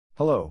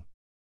Hello.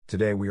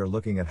 Today we are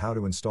looking at how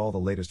to install the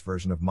latest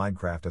version of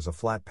Minecraft as a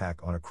flatpak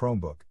on a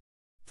Chromebook.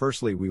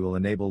 Firstly, we will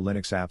enable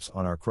Linux apps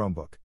on our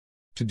Chromebook.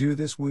 To do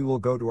this, we will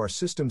go to our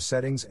system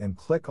settings and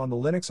click on the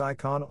Linux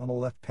icon on the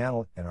left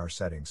panel in our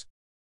settings.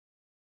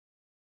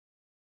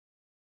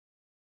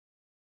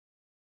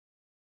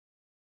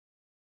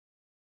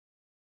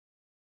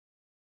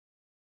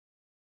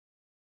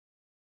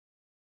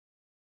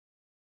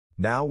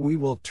 Now we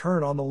will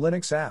turn on the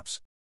Linux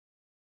apps.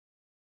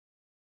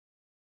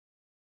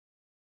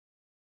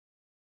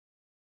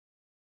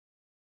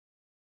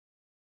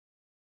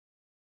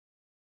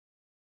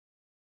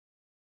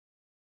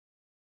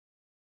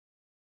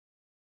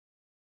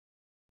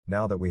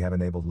 Now that we have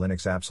enabled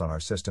Linux apps on our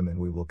system, and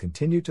we will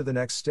continue to the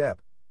next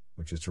step,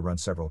 which is to run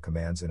several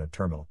commands in a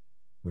terminal,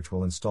 which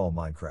will install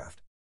Minecraft.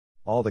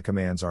 All the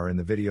commands are in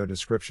the video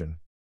description.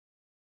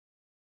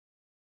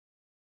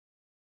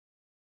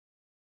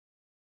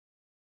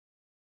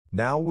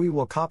 Now we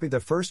will copy the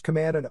first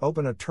command and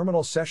open a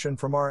terminal session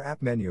from our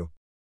app menu.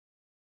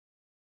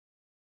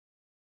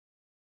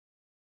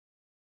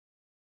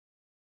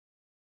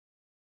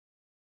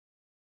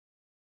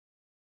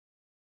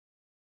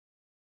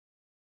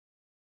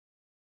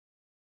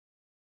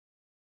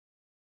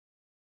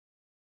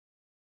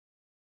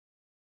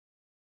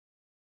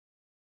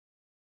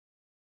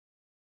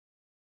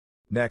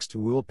 Next,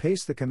 we will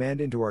paste the command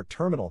into our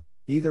terminal,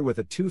 either with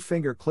a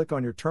two-finger click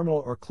on your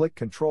terminal or click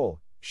Ctrl,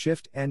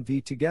 Shift and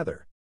V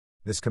together.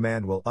 This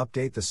command will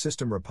update the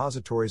system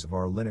repositories of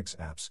our Linux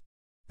apps.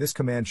 This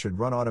command should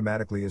run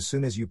automatically as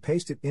soon as you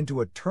paste it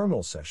into a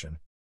terminal session.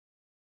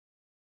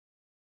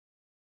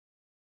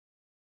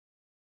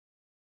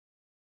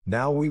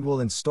 Now we will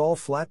install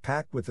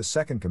flatpak with the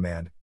second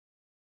command.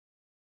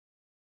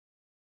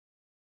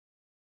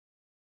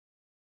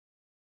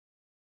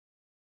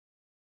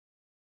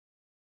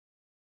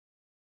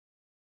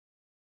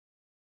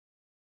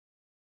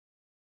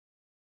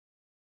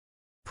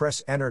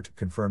 Press Enter to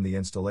confirm the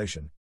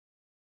installation.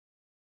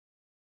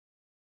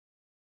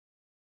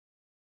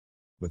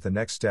 With the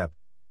next step,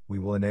 we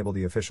will enable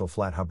the official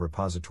FlatHub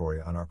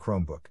repository on our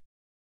Chromebook.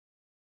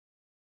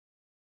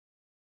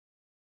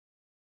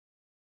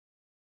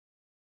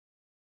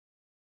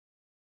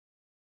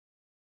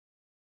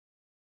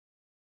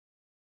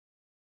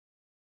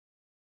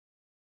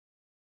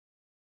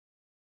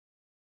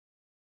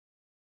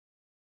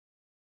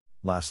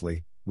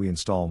 Lastly, we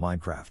install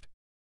Minecraft.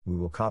 We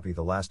will copy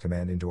the last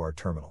command into our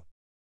terminal.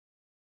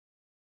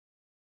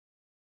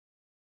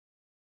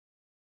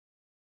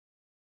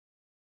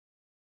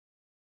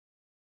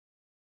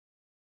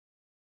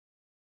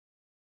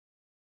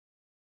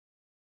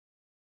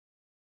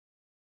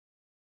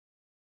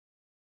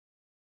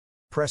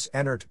 Press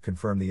Enter to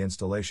confirm the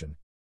installation.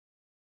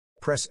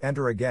 Press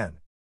Enter again.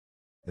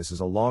 This is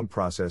a long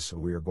process, so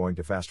we are going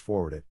to fast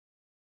forward it.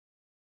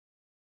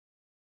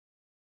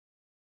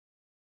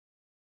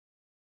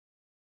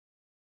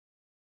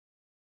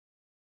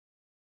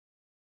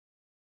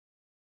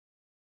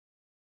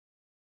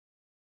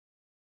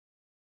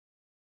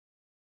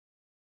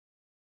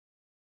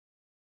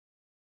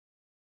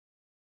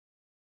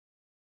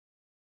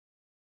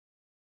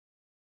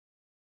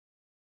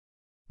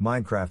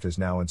 Minecraft is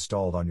now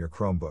installed on your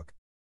Chromebook.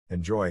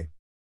 Enjoy!